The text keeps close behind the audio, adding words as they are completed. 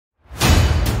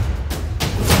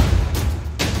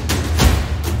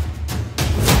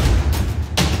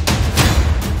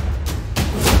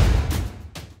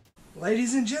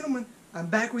Ladies and gentlemen, I'm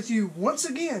back with you once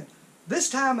again. This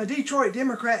time a Detroit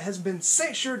Democrat has been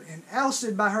censured and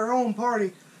ousted by her own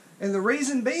party, and the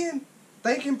reason being,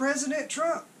 thanking President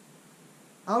Trump.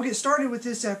 I'll get started with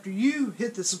this after you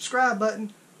hit the subscribe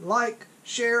button, like,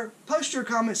 share, post your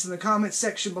comments in the comments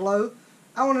section below.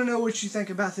 I want to know what you think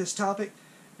about this topic,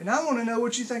 and I want to know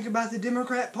what you think about the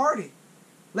Democrat Party.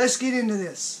 Let's get into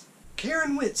this.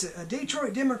 Karen Whitsett, a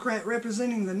Detroit Democrat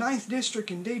representing the 9th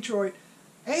District in Detroit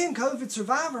and COVID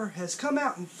survivor, has come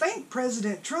out and thanked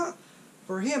President Trump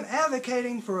for him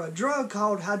advocating for a drug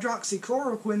called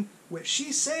hydroxychloroquine, which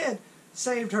she said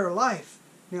saved her life.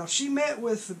 Now, she met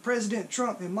with President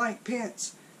Trump and Mike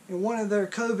Pence in one of their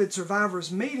COVID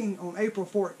survivors meeting on April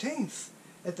 14th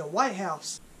at the White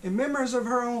House. And members of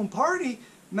her own party,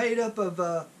 made up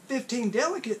of 15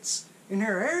 delegates in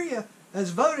her area,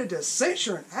 has voted to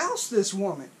censure and oust this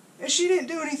woman. And she didn't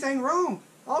do anything wrong.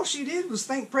 All she did was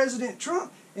thank President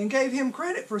Trump and gave him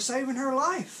credit for saving her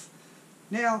life.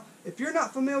 Now, if you're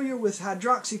not familiar with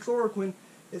hydroxychloroquine,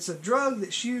 it's a drug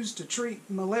that's used to treat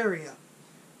malaria.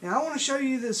 Now, I want to show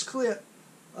you this clip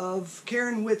of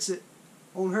Karen Whitsett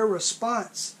on her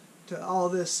response to all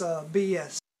this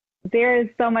BS. There is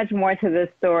so much more to this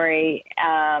story.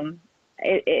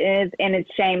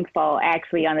 It's shameful,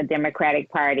 actually, on the Democratic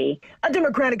Party. A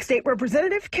Democratic state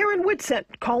representative, Karen Whitsett,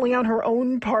 calling out her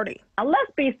own party. Now,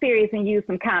 let's be serious and use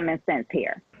some common sense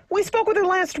here. We spoke with her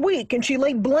last week, and she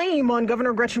laid blame on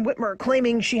Governor Gretchen Whitmer,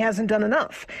 claiming she hasn't done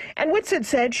enough. And Whitsett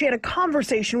said she had a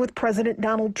conversation with President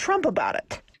Donald Trump about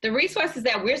it. The resources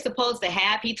that we're supposed to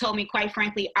have, he told me, quite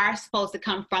frankly, are supposed to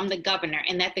come from the governor,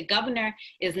 and that the governor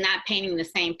is not painting the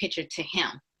same picture to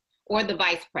him or the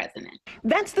vice president.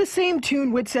 That's the same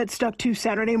tune Whitsett stuck to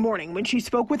Saturday morning when she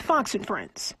spoke with Fox and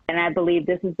Friends. And I believe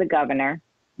this is the governor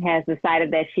has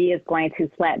decided that she is going to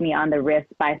slap me on the wrist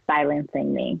by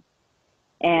silencing me.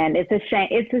 And it's a shame.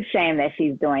 It's a shame that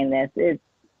she's doing this.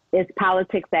 It's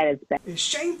politics at its best. It's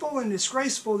shameful and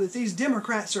disgraceful that these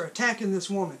Democrats are attacking this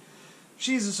woman.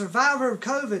 She's a survivor of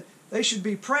COVID. They should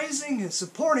be praising and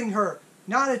supporting her,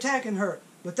 not attacking her.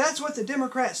 But that's what the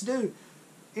Democrats do.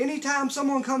 Anytime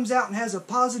someone comes out and has a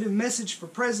positive message for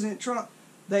President Trump,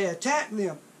 they attack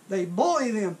them, they bully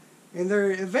them, and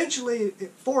they're eventually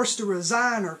forced to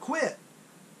resign or quit.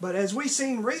 But as we've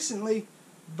seen recently,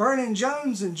 Vernon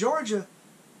Jones in Georgia,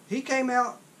 he came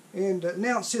out and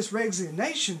announced his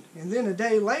resignation, and then a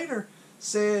day later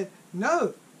said,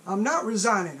 "No, I'm not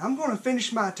resigning. I'm going to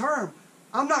finish my term.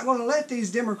 I'm not going to let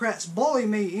these Democrats bully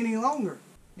me any longer."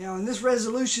 Now, in this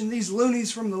resolution, these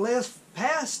loonies from the left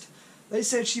passed. They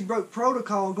said she broke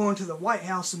protocol going to the White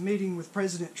House and meeting with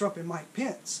President Trump and Mike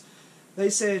Pence. They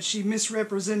said she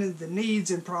misrepresented the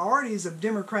needs and priorities of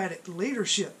Democratic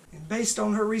leadership. And based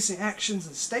on her recent actions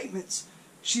and statements,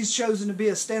 she's chosen to be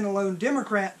a standalone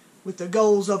Democrat with the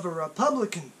goals of a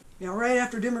Republican. Now, right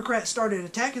after Democrats started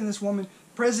attacking this woman,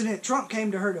 President Trump came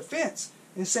to her defense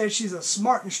and said she's a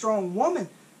smart and strong woman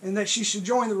and that she should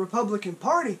join the Republican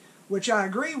Party, which I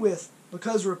agree with,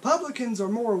 because Republicans are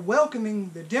more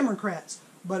welcoming than Democrats.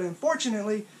 But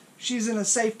unfortunately, she's in a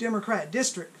safe Democrat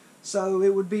district, so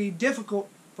it would be difficult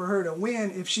for her to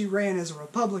win if she ran as a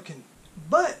Republican.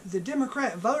 But the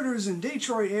Democrat voters in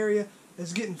Detroit area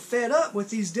is getting fed up with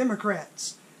these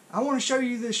Democrats. I want to show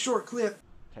you this short clip.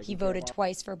 He voted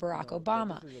twice for Barack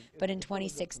Obama, but in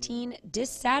 2016,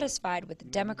 dissatisfied with the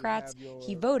Democrats,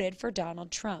 he voted for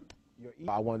Donald Trump.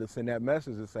 I wanted to send that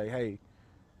message and say, hey,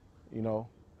 you know,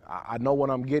 I know what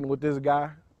I'm getting with this guy.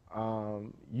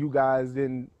 You guys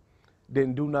didn't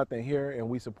do nothing here, and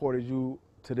we supported you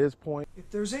to this point. If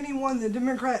there's anyone the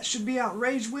Democrats should be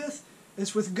outraged with,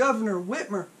 it's with Governor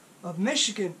Whitmer of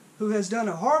Michigan, who has done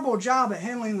a horrible job at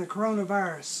handling the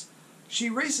coronavirus. She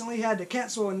recently had to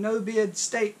cancel a no-bid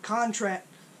state contract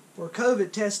for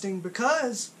COVID testing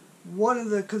because one of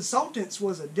the consultants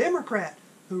was a Democrat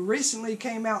who recently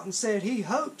came out and said he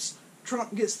hopes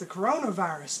Trump gets the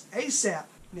coronavirus ASAP.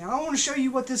 Now, I want to show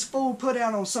you what this fool put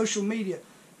out on social media.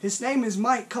 His name is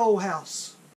Mike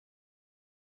Colehouse.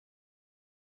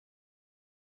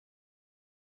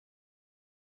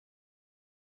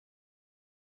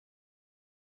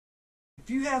 If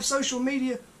you have social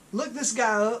media, look this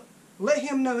guy up. Let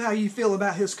him know how you feel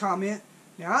about his comment.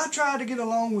 Now, I try to get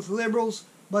along with liberals,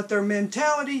 but their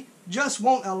mentality just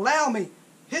won't allow me.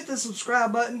 Hit the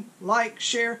subscribe button, like,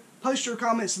 share, post your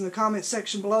comments in the comment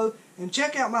section below, and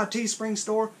check out my Teespring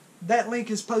store. That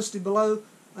link is posted below.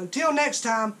 Until next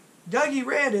time, Dougie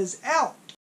Red is out.